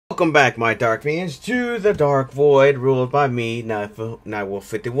Welcome back, my dark minions, to the Dark Void, ruled by me, Nightwolf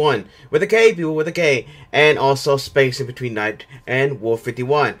 51, with a K, people with a K, and also space in between Night and Wolf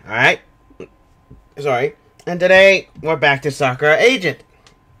 51, alright? Sorry. And today, we're back to Sakura Agent.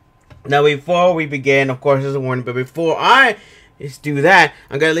 Now, before we begin, of course, there's a warning, but before I do that,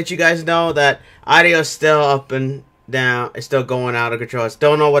 I'm gonna let you guys know that audio's still up and down, it's still going out of control, I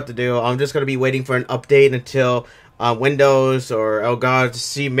still don't know what to do. I'm just gonna be waiting for an update until Windows or oh god,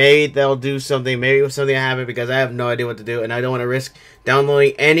 see, maybe they'll do something, maybe something will happen, because I have no idea what to do, and I don't want to risk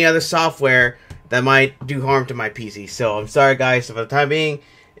downloading any other software that might do harm to my PC. So I'm sorry, guys. So for the time being,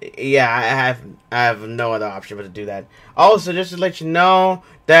 yeah, I have no other option but to do that. Also, just to let you know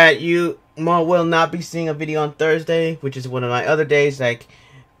that you will not be seeing a video on Thursday, which is one of my other days like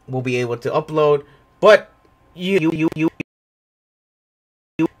we'll be able to upload, but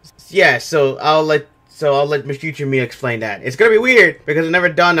yeah, so I'll let my future me explain that. It's gonna be weird because I've never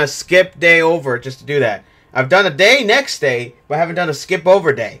done a skip day over just to do that. I've done a day next day, but I haven't done a skip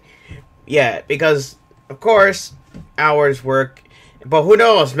over day. Yeah, because of course hours work, but who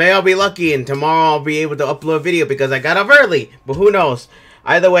knows? Maybe I'll be lucky and tomorrow I'll be able to upload a video because I got up early. But who knows?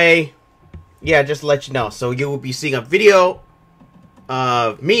 Either way, yeah, just to let you know. So you will be seeing a video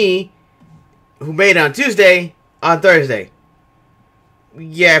of me who made it on Tuesday on Thursday.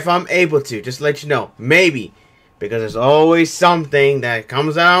 Yeah, if I'm able to, just let you know. Maybe. Because there's always something that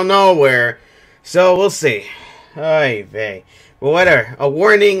comes out of nowhere. So, we'll see. Ay vey. But whatever. A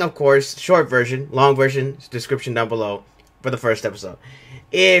warning, of course. Short version. Long version. Description down below. For the first episode.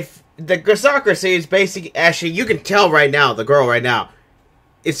 If the Sakura series basically... Actually, you can tell right now. The girl right now.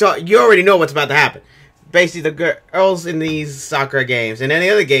 You already know what's about to happen. Basically, the girls in these Sakura games. And any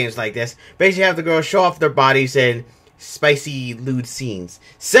other games like this. Basically have the girls show off their bodies and... spicy lewd scenes,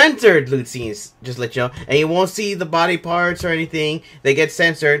 censored lewd scenes, just let you know, and you won't see the body parts or anything. They get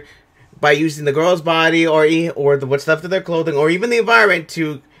censored by using the girl's body or what's left of their clothing or even the environment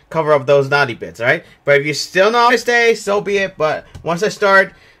to cover up those naughty bits. All right, but if you still know how to stay, so be it. But once I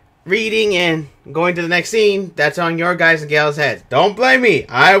start reading and going to the next scene, that's on your guys' and gals' heads. Don't blame me.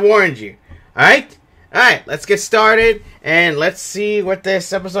 I warned you. All right, let's get started and let's see what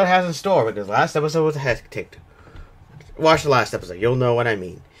this episode has in store, because last episode was hectic. Watch the last episode. You'll know what I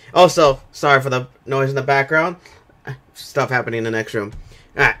mean. Also, sorry for the noise in the background. Stuff happening in the next room.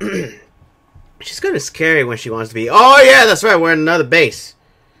 Alright. She's kind of scary when she wants to be. Oh, yeah, that's right. We're in another base.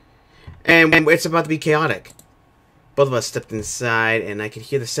 And it's about to be chaotic. Both of us stepped inside, and I could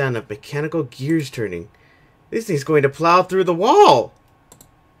hear the sound of mechanical gears turning. This thing's going to plow through the wall.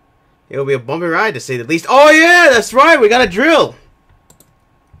 It'll be a bumpy ride, to say the least. Oh, yeah, that's right. We got a drill.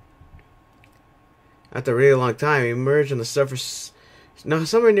 After a really long time, we emerged on the surface,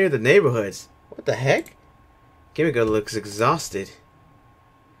 somewhere near the neighborhoods. What the heck? Kimiko looks exhausted.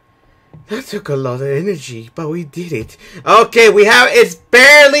 That took a lot of energy, but we did it. Okay, it's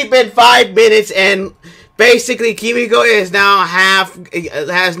barely been 5 minutes, and basically Kimiko is now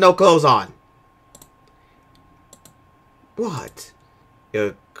has no clothes on. What?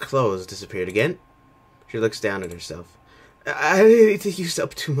 Your clothes disappeared again? She looks down at herself. I need to use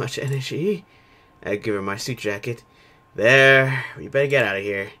up too much energy. I give her my suit jacket. There, we better get out of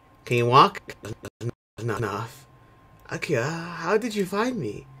here. Can you walk? Not enough. Akira, how did you find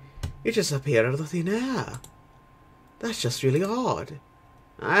me? You just appeared out of thin air. That's just really odd.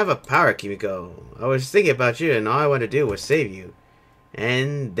 I have a power, Kimiko. I was thinking about you, and all I wanted to do was save you.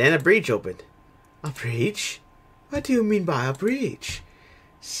 And then a breach opened. A breach? What do you mean by a breach?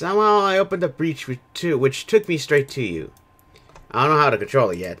 Somehow I opened a breach which took me straight to you. I don't know how to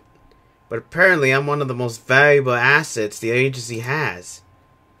control it yet. But apparently I'm one of the most valuable assets the agency has.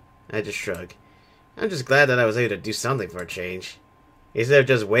 I just shrug. I'm just glad that I was able to do something for a change. Instead of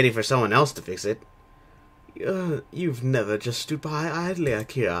just waiting for someone else to fix it. You've never just stood by idly,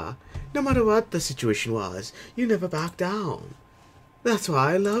 Akira. No matter what the situation was, you never backed down. That's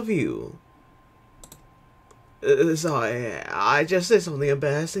why I love you. Sorry, I just said something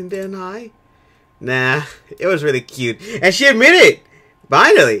embarrassing, didn't I? Nah, it was really cute. And she admitted it!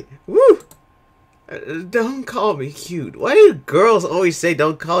 Finally! Woo! Don't call me cute. Why do girls always say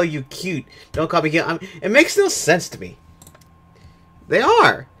don't call you cute? Don't call me cute. It makes no sense to me. They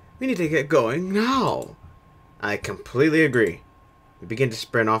are. We need to get going now. I completely agree. We begin to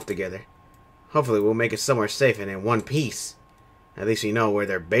sprint off together. Hopefully we'll make it somewhere safe and in one piece. At least we know where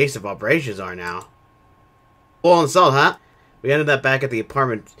their base of operations are now. Well, and salt, huh? We ended up back at the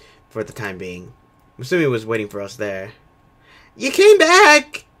apartment for the time being. I'm assuming he was waiting for us there. You came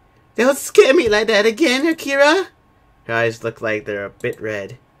back! Don't scare me like that again, Akira! Her eyes look like they're a bit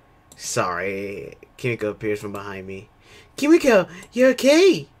red. Sorry. Kimiko appears from behind me. Kimiko, you're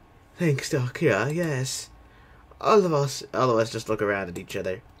okay. Thanks to Akira, yes. All of us just look around at each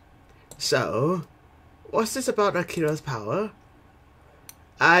other. So, what's this about Akira's power?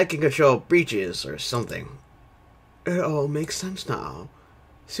 I can control breaches or something. It all makes sense now.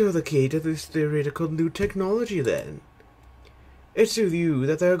 So the key to this theoretical new technology then. It's with you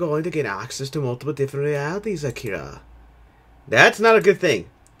that they're going to get access to multiple different realities, Akira. That's not a good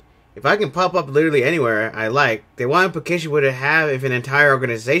thing. If I can pop up literally anywhere I like, then what implication would it have if an entire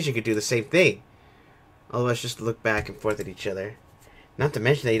organization could do the same thing? All of us just look back and forth at each other. Not to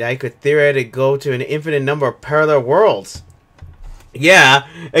mention that I could theoretically go to an infinite number of parallel worlds. Yeah,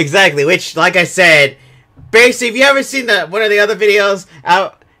 exactly. Which, like I said, basically, if you haven't seen one of the other videos,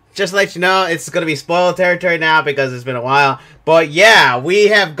 just to let you know, it's going to be spoiler territory now because it's been a while. But yeah, we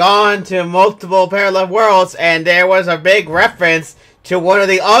have gone to multiple parallel worlds, and there was a big reference to one of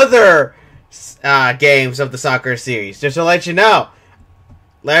the other games of the Sakura series. Just to let you know.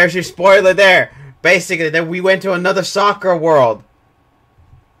 There's your spoiler there. Basically, then we went to another Sakura world.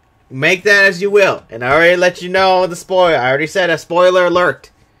 Make that as you will. And I already let you know the spoiler. I already said a spoiler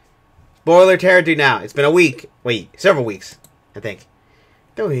alert. Spoiler territory now. It's been a week. Wait, several weeks, I think.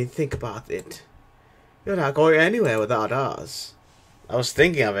 Don't even think about it. You're not going anywhere without us. I was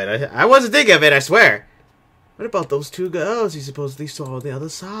thinking of it. I wasn't thinking of it, I swear. What about those two girls you supposedly saw on the other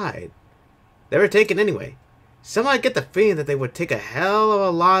side? They were taken anyway. Somehow I get the feeling that they would take a hell of a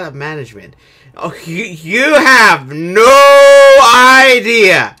lot of management. Oh, you have no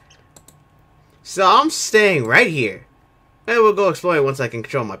idea. So I'm staying right here. And we'll go exploring once I can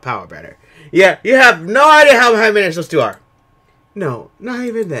control my power better. Yeah, you have no idea how many minutes those two are. No, not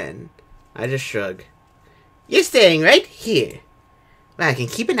even then. I just shrug. You're staying right here. Well, I can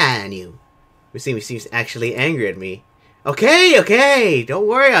keep an eye on you. He seems actually angry at me. Okay. Don't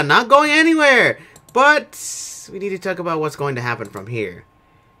worry, I'm not going anywhere. But we need to talk about what's going to happen from here.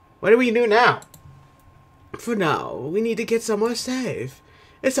 What do we do now? For now, we need to get somewhere safe.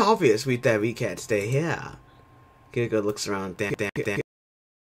 It's obvious that we can't stay here. Giga looks around.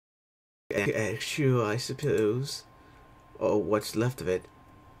 Sure, I suppose. Oh, what's left of it?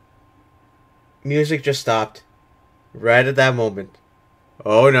 Music just stopped. Right at that moment.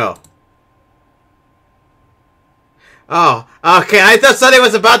 Oh no. Oh, okay, I thought something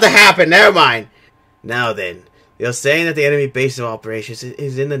was about to happen. Never mind. Now then, you're saying that the enemy base of operations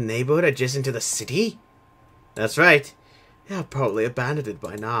is in the neighborhood adjacent to the city? That's right. They have probably abandoned it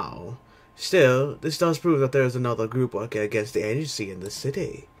by now. Still, this does prove that there is another group working against the agency in the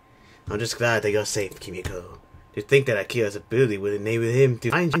city. I'm just glad that you're safe, Kimiko. To think that Akira's ability would enable him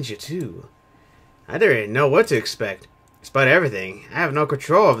to find you too. I didn't really know what to expect. Despite everything, I have no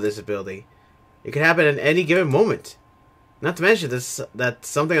control over this ability. It could happen at any given moment. Not to mention that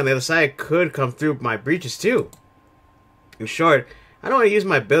something on the other side could come through my breaches too. In short, I don't want to use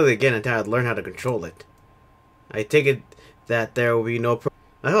my ability again until I learn how to control it. I take it that there will be no problem.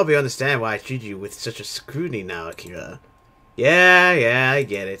 I hope you understand why I treat you with such a scrutiny now, Akira. Yeah, I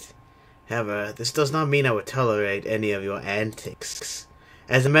get it. However, this does not mean I would tolerate any of your antics.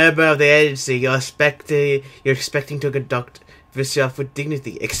 As a member of the agency, you're expecting to conduct yourself with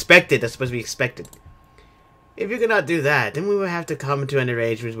dignity. Expected, that's supposed to be expected. If you cannot do that, then we will have to come to an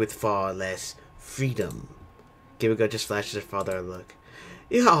arrangement with far less freedom. Kimiko just flashes her father a look.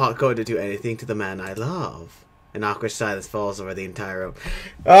 You're not going to do anything to the man I love. An awkward silence falls over the entire room.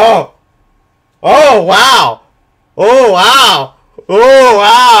 Oh! Oh, wow! Oh, wow! Oh,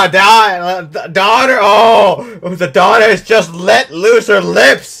 wow! Daughter! Oh! The daughter has just let loose her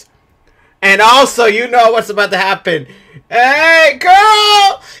lips! And also, you know what's about to happen. Hey,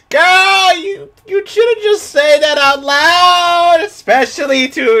 girl! Girl, you shouldn't just say that out loud! Especially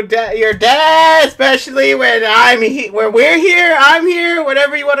to your dad! Especially when when we're here, I'm here,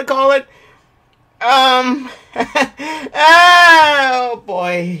 whatever you want to call it. Oh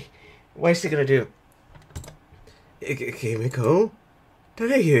boy. What's he gonna do? Kimiko?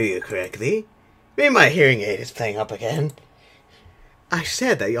 Did I hear you correctly? Maybe my hearing aid is playing up again. I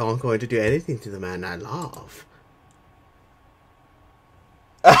said that you aren't going to do anything to the man I love.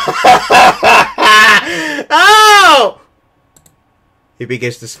 Oh! He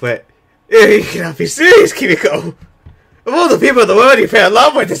begins to sweat. You cannot be serious, Kimiko. Of all the people in the world, you fell in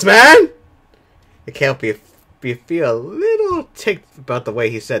love with this man. I can't feel a little ticked about the way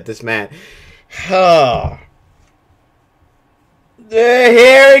he said this man. Oh.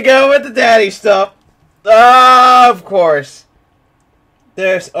 Here we go with the daddy stuff. Oh, of course.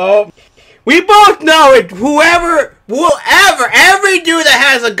 We both know it. Every dude that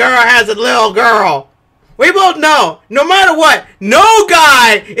has a girl has a little girl. We both know, no matter what, no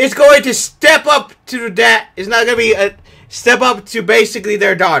guy is going to step up to that. It's not going to be step up to basically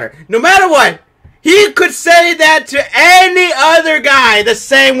their daughter. No matter what, he could say that to any other guy the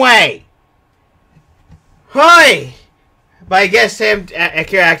same way. Hi! But I guess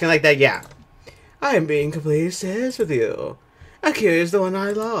Akira acting like that, yeah. I am being completely serious with you. Akira is the one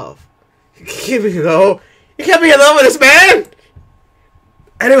I love. Kimiko, you can't be in love with this man!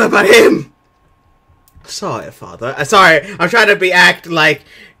 Anyway, about him! Sorry, father. Sorry, I'm trying to act like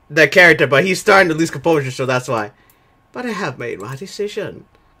the character, but he's starting to lose composure, so that's why. But I have made my decision.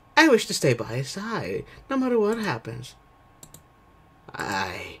 I wish to stay by his side, no matter what happens.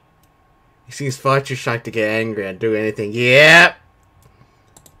 He seems far too shocked to get angry and do anything. Yep!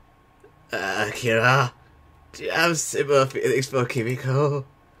 Akira, do you have similar feelings for Kimiko?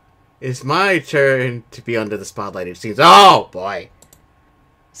 It's my turn to be under the spotlight, it seems. Oh, boy!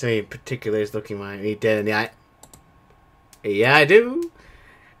 Somebody in particular is looking me dead in the eye. Yeah, I do.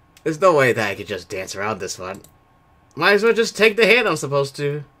 There's no way that I could just dance around this one. Might as well just take the hit I'm supposed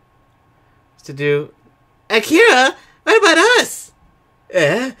to do. Akira, what about us?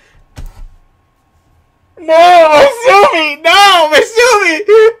 Eh? No, Masumi! No, Masumi!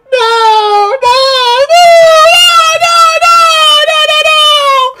 No! No! No! No! No! No! No! No!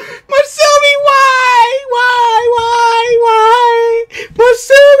 Masumi, why? Why?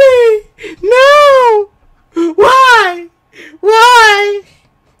 Masumi! No! Why? Why?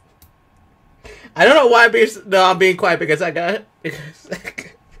 I don't know why I'm being quiet because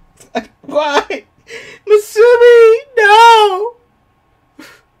why? Masumi, no!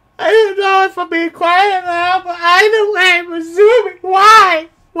 I don't know if I'm being quiet now, but either way, Masumi, why?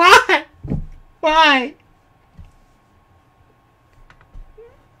 Why? Why?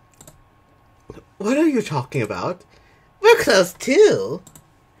 What are you talking about? We're close too.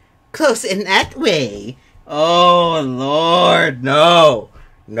 Close in that way. Oh, Lord, no.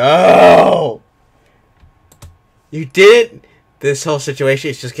 No! You didn't. This whole situation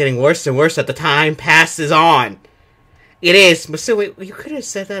is just getting worse and worse as the time passes on. It is. Masumi, you could have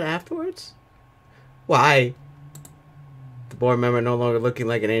said that afterwards? Why? The board member no longer looking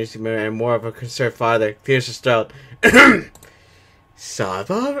like an agency member and more of a concerned father clears his throat. So,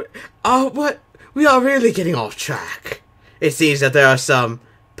 what? We are really getting off track. It seems that there are some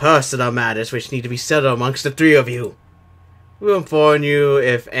personal matters which need to be settled amongst the three of you. We'll inform you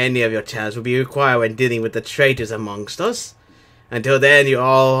if any of your talents will be required when dealing with the traitors amongst us. Until then, you're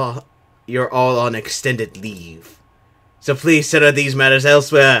all on extended leave. So please settle these matters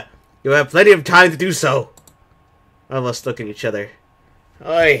elsewhere. You'll have plenty of time to do so. All of us look at each other.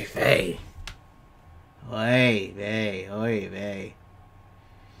 Oy vey. Oy vey. Oy vey.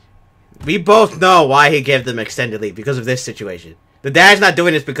 We both know why he gave them extended leave, because of this situation. The dad's not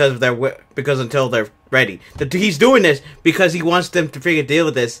doing this because until they're ready. He's doing this because he wants them to freaking deal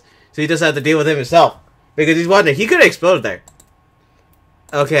with this, so he doesn't have to deal with him himself. Because he's wondering, he could have exploded there.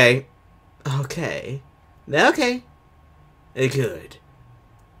 Okay. Okay. Okay. Good.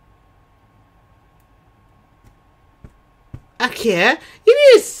 Akira, you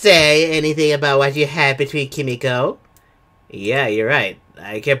didn't say anything about what you had between Kimiko. Yeah, you're right.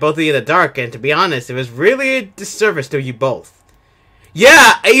 I kept both of you in the dark, and to be honest, it was really a disservice to you both.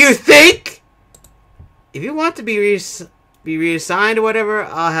 Yeah, you think? If you want to be reassigned or whatever,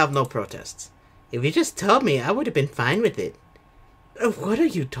 I'll have no protests. If you just told me, I would have been fine with it. What are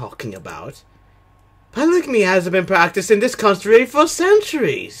you talking about? Polygamy hasn't been practiced in this country for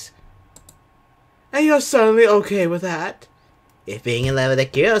centuries. And you're suddenly okay with that? If being in love with a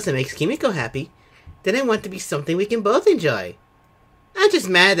girl makes Kimiko happy, then I want to be something we can both enjoy. I'm just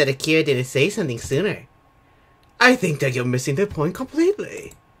mad that Akira didn't say something sooner. I think that you're missing the point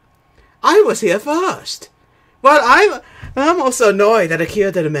completely. I was here first. But I'm also annoyed that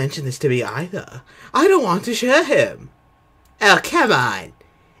Akira didn't mention this to me either. I don't want to share him. Oh, come on.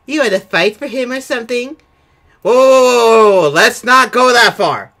 You had to fight for him or something? Whoa, let's not go that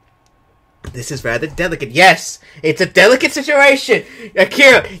far. This is rather delicate. Yes, it's a delicate situation.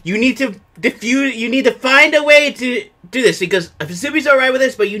 Akira, you need to find a way to do this, because Subi's alright with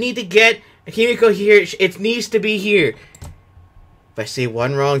this, but you need to get Kimiko here. It needs to be here. If I say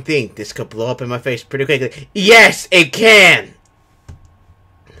one wrong thing, this could blow up in my face pretty quickly. Yes, it can!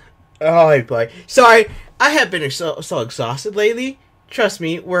 Oh boy. Sorry, I have been so exhausted lately. Trust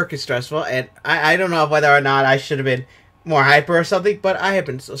me, work is stressful, and I don't know whether or not I should have been more hyper or something, but I have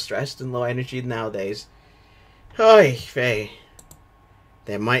been so stressed and low energy nowadays. Oy vey.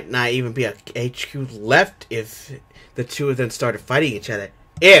 There might not even be a HQ left if the two of them started fighting each other.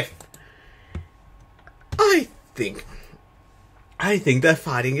 I think that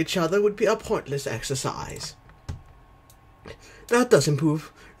fighting each other would be a pointless exercise. That doesn't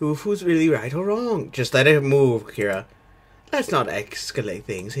prove who's really right or wrong. Just let it move, Kira. let's not escalate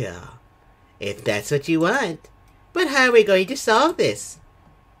things here. If that's what you want. But how are we going to solve this?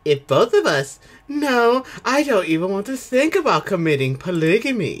 If both of us... No, I don't even want to think about committing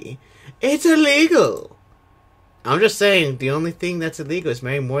polygamy. It's illegal. I'm just saying, the only thing that's illegal is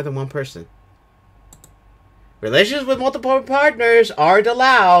marrying more than one person. Relationships with multiple partners aren't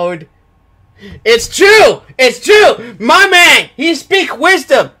allowed. It's true! It's true! My man! He speak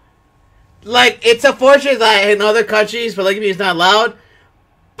wisdom! Like, it's unfortunate that in other countries polygamy is not allowed.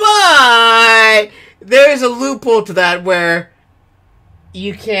 But there's a loophole to that where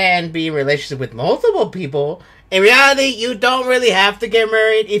you can be in a relationship with multiple people. In reality, you don't really have to get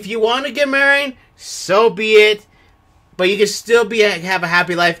married. If you want to get married, so be it. But you can still have a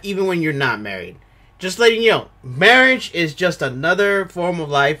happy life even when you're not married. Just letting you know, marriage is just another form of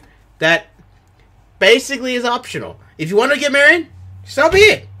life that basically is optional. If you want to get married, so be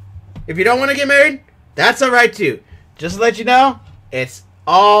it. If you don't want to get married, that's alright too. Just to let you know, it's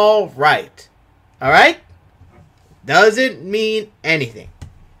alright. Alright? Doesn't mean anything.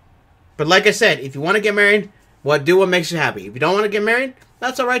 But like I said, if you want to get married, do what makes you happy. If you don't want to get married,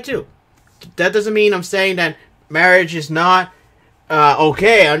 that's alright too. That doesn't mean I'm saying that marriage is not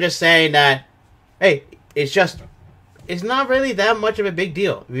okay. I'm just saying that, hey, it's not really that much of a big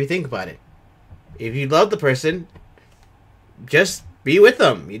deal if you think about it. If you love the person, just be with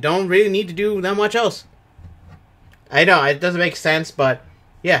them. You don't really need to do that much else. I know, it doesn't make sense, but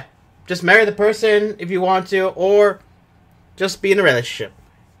yeah. Just marry the person if you want to, or just be in a relationship.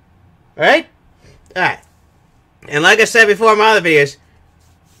 Alright? Alright. And like I said before in my other videos,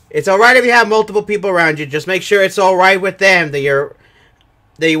 it's alright if you have multiple people around you. Just make sure it's alright with them that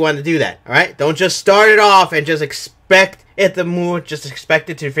you want to do that. Alright? Don't just start it off and just expect it to move. Just expect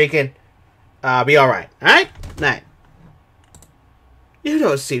it to freaking be alright. Alright? Alright. You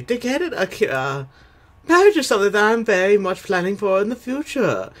don't seem to get it, Akira. Marriage is something that I'm very much planning for in the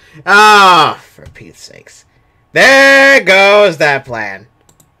future. Ah, for Pete's sakes. There goes that plan.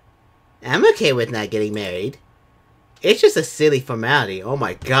 I'm okay with not getting married. It's just a silly formality. Oh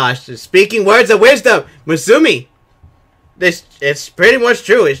my gosh. Speaking words of wisdom. Musumi. It's pretty much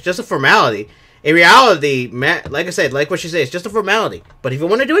true. It's just a formality. In reality, like I said, like what she said, it's just a formality. But if you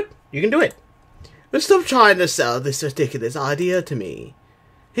want to do it, you can do it. But stop trying to sell this ridiculous idea to me.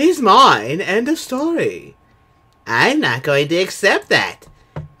 He's mine. End of story. I'm not going to accept that.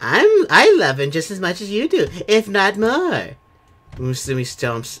 I love him just as much as you do, if not more. Musumi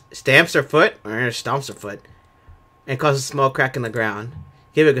stamps her foot, or stomps her foot, and causes a small crack in the ground.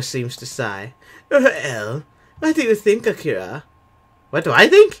 Hibika seems to sigh. Well, what do you think, Akira? What do I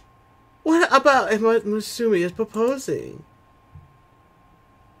think? What about what Musumi is proposing?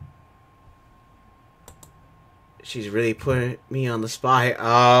 She's really putting me on the spot here.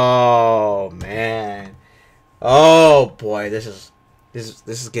 Oh man. Oh boy, this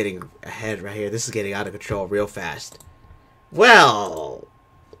is getting ahead right here. This is getting out of control real fast. Well,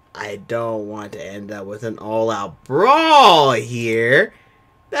 I don't want to end up with an all-out brawl here.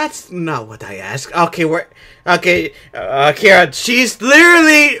 That's not what I asked. Okay, Kira, she's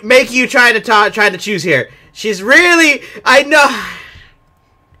literally making you try to choose here. She's really, I know.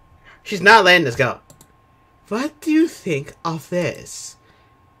 She's not letting this go. What do you think of this?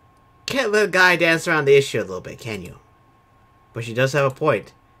 Can't let a guy dance around the issue a little bit, can you? But she does have a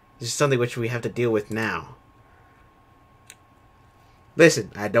point. This is something which we have to deal with now.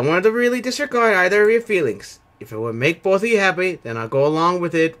 Listen, I don't want to really disregard either of your feelings. If it would make both of you happy, then I'll go along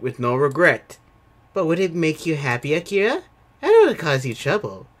with it with no regret. But would it make you happy, Akira? I don't want to cause you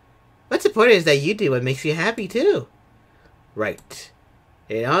trouble. What's important is that you do what makes you happy, too. Right.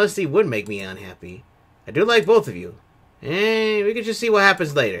 It honestly would make me unhappy. I do like both of you. And we can just see what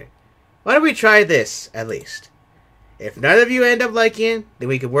happens later. Why don't we try this, at least? If none of you end up liking it, then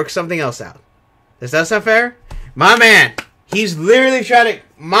we can work something else out. Does that sound fair? My man! He's literally trying to...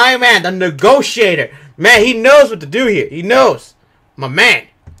 My man, the negotiator! Man, he knows what to do here. He knows. My man.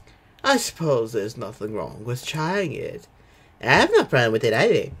 I suppose there's nothing wrong with trying it. I have no problem with it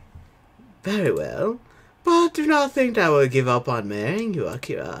either. Very well. But do not think that I will give up on marrying you,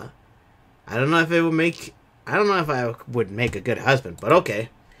 Akira. I don't know if I would make a good husband, but okay.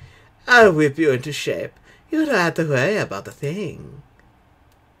 I'll whip you into shape. You don't have to worry about the thing.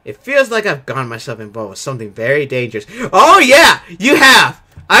 It feels like I've gotten myself involved with something very dangerous. Oh yeah, you have!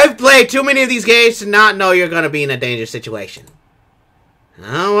 I've played too many of these games to not know you're gonna be in a dangerous situation.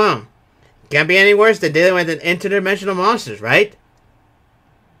 Oh well. Can't be any worse than dealing with an interdimensional monsters, right?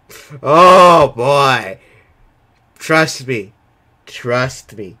 Oh boy. Trust me.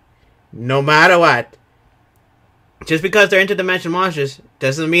 Trust me. No matter what. Just because they're interdimensional monsters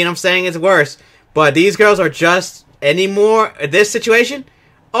doesn't mean I'm saying it's worse. But these girls are just anymore, this situation,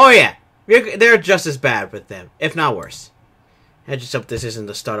 oh yeah, they're just as bad with them, if not worse. I just hope this isn't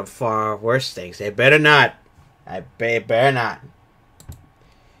the start of far worse things. They better not. Better not.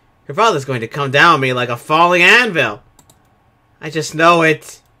 Her father's going to come down on me like a falling anvil. I just know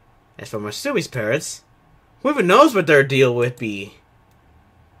it. As for Masumi's parents, who even knows what their deal would be?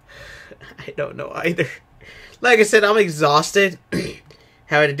 I don't know either. Like I said, I'm exhausted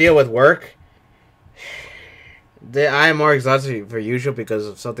having to deal with work. I am more exhausted for usual because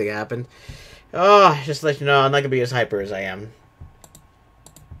of something happened. Oh, just to let you know, I'm not going to be as hyper as I am.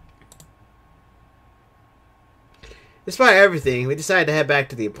 Despite everything, we decided to head back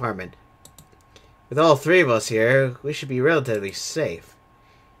to the apartment. With all three of us here, we should be relatively safe.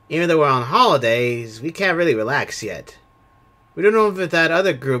 Even though we're on holidays, we can't really relax yet. We don't know if that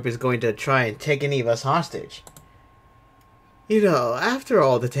other group is going to try and take any of us hostage. You know, after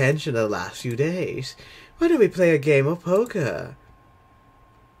all the tension of the last few days, why don't we play a game of poker?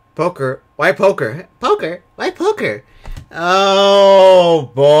 Poker? Why poker? Poker? Why poker?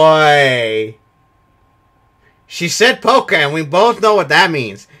 Oh, boy. She said poker, and we both know what that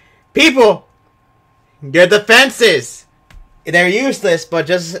means. People, your defenses. They're useless, but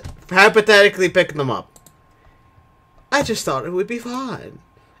just hypothetically pick them up. I just thought it would be fun.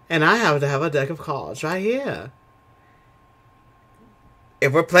 And I happen to have a deck of cards right here.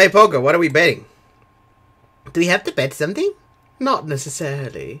 If we're playing poker, what are we betting? Do we have to bet something? Not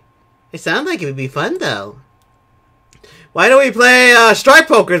necessarily. It sounds like it would be fun, though. Why don't we play strike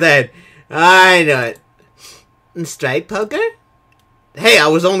poker, then? I know it. Strike poker? Hey, I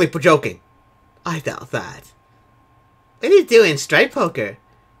was only joking. I doubt that. What are you doing, strike poker?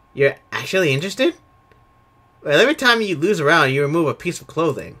 You're actually interested? Well, every time you lose a round, you remove a piece of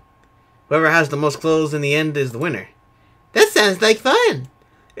clothing. Whoever has the most clothes in the end is the winner. That sounds like fun.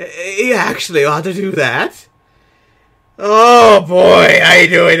 You actually ought to do that. Oh boy, I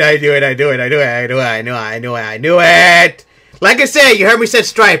knew it. Like I said, you heard me say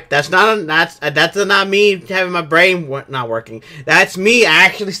stripe. That's not me having my brain not working. That's me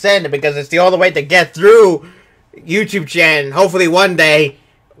actually saying it because it's the only way to get through YouTube channel. Hopefully one day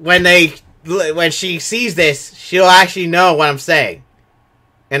when she sees this, she'll actually know what I'm saying.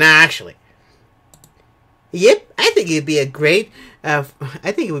 And actually. Yep, I think it'd be a great I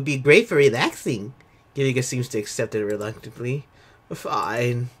think it would be great for relaxing. Gilligan seems to accept it reluctantly.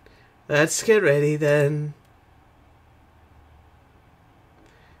 Fine. Let's get ready then.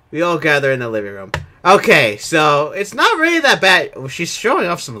 We all gather in the living room. Okay, so it's not really that bad. She's showing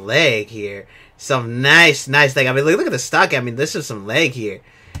off some leg here. Some nice leg. I mean, look at the stock. I mean, this is some leg here.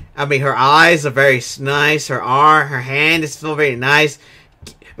 I mean, her eyes are very nice. Her arm, her hand is still very nice.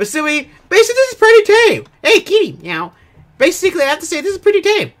 But basically, this is pretty tame. Hey, kitty, meow. Basically, I have to say, this is pretty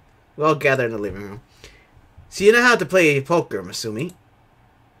tame. We all gather in the living room. So you know how to play poker, Masumi?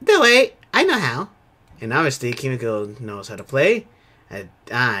 No, wait. I know how. And obviously, Kimiko knows how to play. And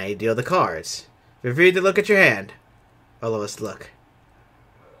I deal the cards. Feel free to look at your hand. All of us look.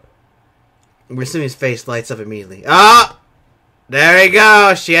 Masumi's face lights up immediately. Oh! There we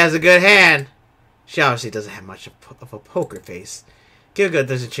go. She has a good hand. She obviously doesn't have much of a poker face. Kimiko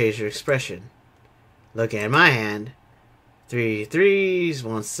doesn't change her expression. Looking at my hand. 3 3s,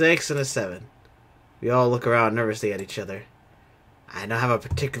 1 6, and a 7. We all look around nervously at each other. I don't have a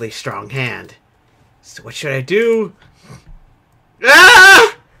particularly strong hand. So what should I do?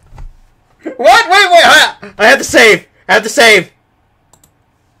 Ah! What? Wait! I have to save.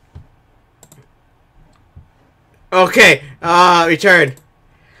 Okay. Return.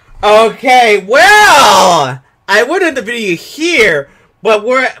 Okay. Well, I would end the video here, but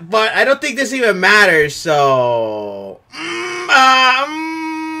I don't think this even matters. So.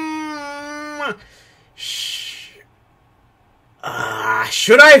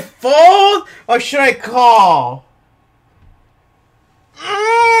 Should I fold or should I call?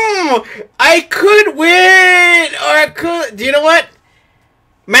 I could win or I could. Do you know what?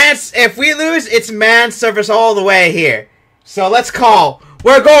 If we lose, it's man service all the way here. So let's call.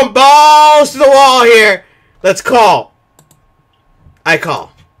 We're going balls to the wall here. Let's call. I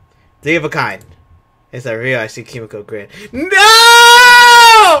call. 3 of a kind. As I realize, I see Kimiko grin. No!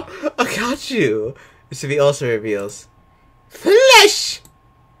 I got you. Misubi also reveals. Flesh!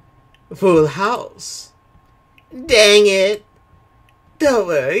 Full house. Dang it. Don't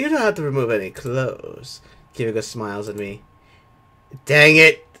worry, you don't have to remove any clothes. Kimiko smiles at me. Dang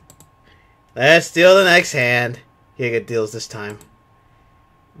it. Let's deal the next hand. Kimiko deals this time.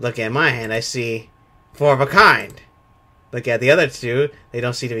 Look at my hand, I see 4 of a kind. Look at the other 2, they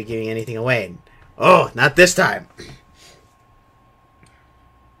don't seem to be giving anything away. Oh, not this time.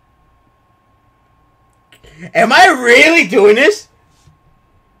 Am I really doing this?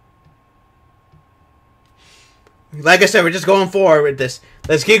 Like I said, we're just going forward with this.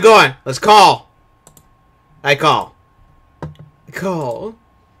 Let's keep going. Let's call. I call. Call.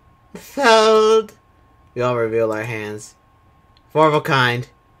 Fold. We all reveal our hands. 4 of a kind.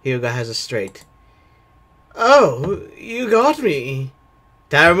 Hugo has a straight. Oh, you got me.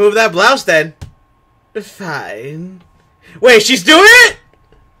 Time to remove that blouse then. Fine. Wait, she's doing it?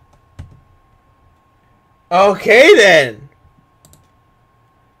 Okay then.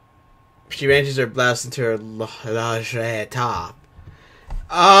 She arranges her blouse into her lingerie top.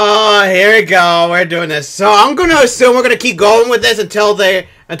 Oh, here we go. We're doing this. So I'm gonna assume we're gonna keep going with this until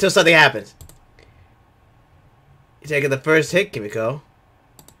something happens. You taking the first hit, Kimiko.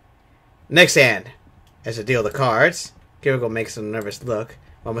 Next hand. As I deal the cards, Kimiko makes a nervous look,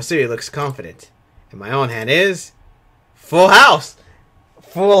 while Masuri looks confident. And my own hand is full house.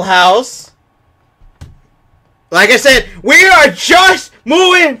 Full house. Like I said, we are just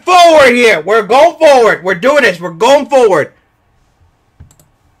moving forward here. We're going forward. We're doing this. We're going forward.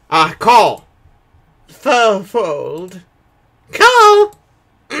 Call. Fold. Call.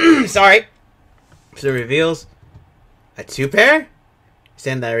 Sorry. So it reveals a 2-pair.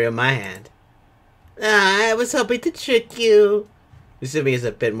 Send that in my hand. I was hoping to trick you. Misumi is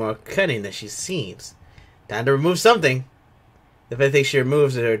a bit more cunning than she seems. Time to remove something. The first thing she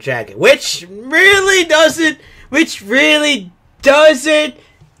removes is her jacket, which really doesn't change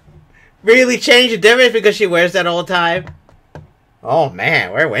the difference because she wears that all the time. Oh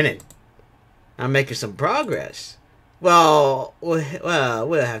man, we're winning. I'm making some progress. Well, we'll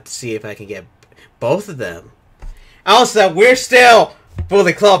have to see if I can get both of them. Also, we're still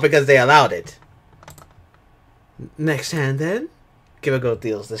fully clothed because they allowed it. Next hand, then. Kimiko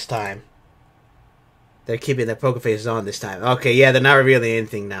deals this time. They're keeping their poker faces on this time. Okay, yeah, they're not revealing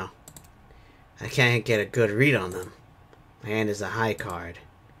anything now. I can't get a good read on them. My hand is a high card.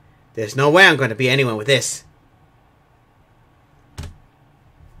 There's no way I'm going to beat anyone with this.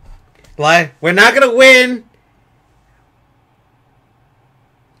 Like, we're not going to win.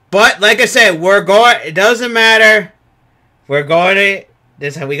 But, like I said, we're going... It doesn't matter. We're going to...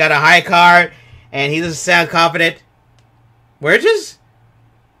 We got a high card. And he doesn't sound confident. We're just...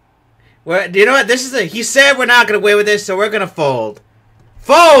 do you know what? This is the... He said we're not going to win with this, so we're going to fold.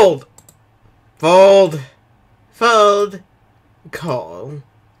 Fold! Fold. Fold. Call.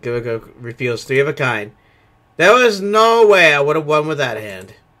 Go reveals 3 of a kind. There was no way I would have won with that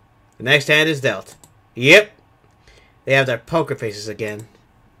hand. The next hand is dealt. Yep. They have their poker faces again.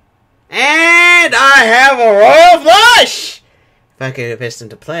 And I have a royal flush! If I can get this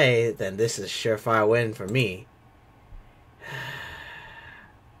into play, then this is a surefire win for me.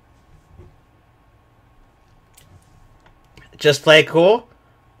 Just play cool?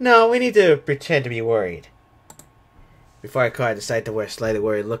 No, we need to pretend to be worried. Before I call, I decide to wear a slightly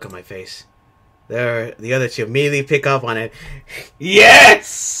worried look on my face. The other two immediately pick up on it.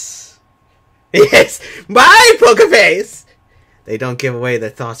 Yes! Yes! My poker face! They don't give away their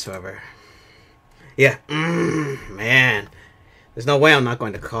thoughts, however. Yeah. Man. There's no way I'm not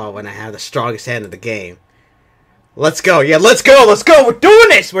going to call when I have the strongest hand in the game. Let's go. Yeah, let's go. Let's go. We're doing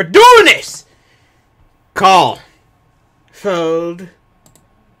this. We're doing this. Call. Fold.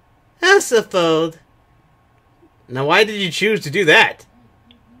 That's a fold. Now, why did you choose to do that?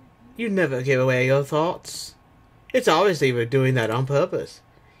 You never give away your thoughts. It's obvious you were doing that on purpose.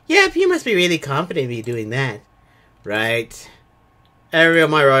 Yep, you must be really confident in me doing that. Right. Ariel,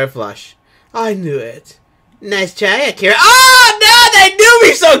 my royal flush. I knew it. Nice try, Akira. Oh, no, they knew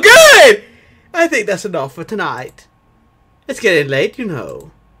me so good! I think that's enough for tonight. It's getting late, you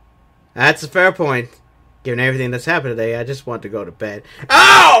know. That's a fair point. Given everything that's happened today, I just want to go to bed.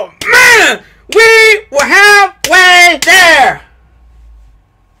 Oh, man! We were halfway there!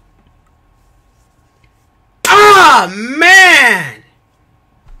 Oh, man!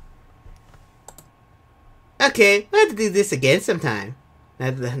 Okay, we'll have to do this again sometime.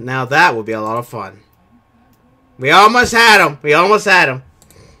 Now that would be a lot of fun. We almost had him. We almost had him.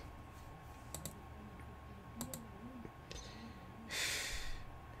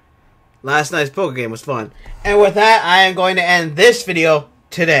 Last night's poker game was fun. And with that, I am going to end this video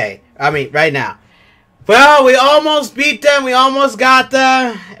today. I mean, right now. Well, we almost beat them. We almost got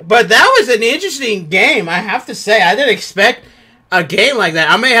them. But that was an interesting game, I have to say. I didn't expect a game like that.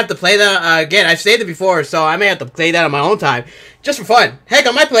 I may have to play that again. I've said it before, so I may have to play that on my own time. Just for fun. Heck,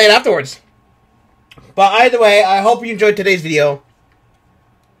 I might play it afterwards. But either way, I hope you enjoyed today's video.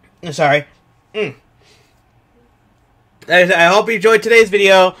 I'm sorry. I hope you enjoyed today's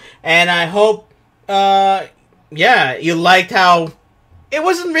video. And I hope, yeah, you liked how... It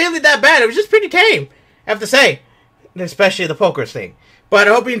wasn't really that bad. It was just pretty tame. have to say, especially the poker thing. But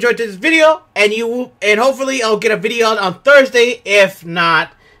I hope you enjoyed this video, and hopefully I'll get a video on Thursday. If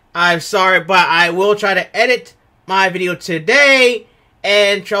not, I'm sorry, but I will try to edit my video today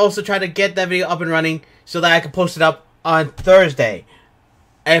and also try to get that video up and running so that I can post it up on Thursday.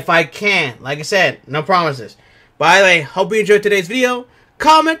 If I can. Like I said, no promises. By the way, hope you enjoyed today's video.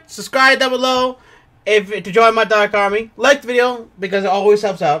 Comment, subscribe down below to join my Dark Army. Like the video because it always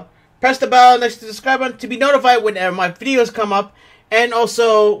helps out. Press the bell next to the subscribe button to be notified whenever my videos come up. And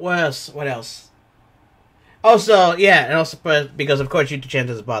also, what else? Also, yeah, and also because of course YouTube channel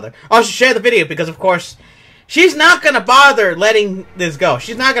doesn't bother. Also share the video because of course she's not gonna bother letting this go.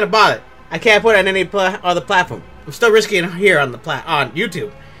 She's not gonna bother. I can't put it on any other platform. I'm still risking it here on on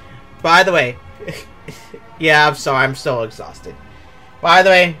YouTube. By the way, yeah, I'm sorry, I'm so exhausted. By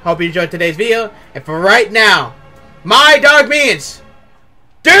the way, hope you enjoyed today's video. And for right now, my dog means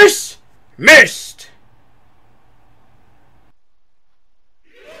dismiss.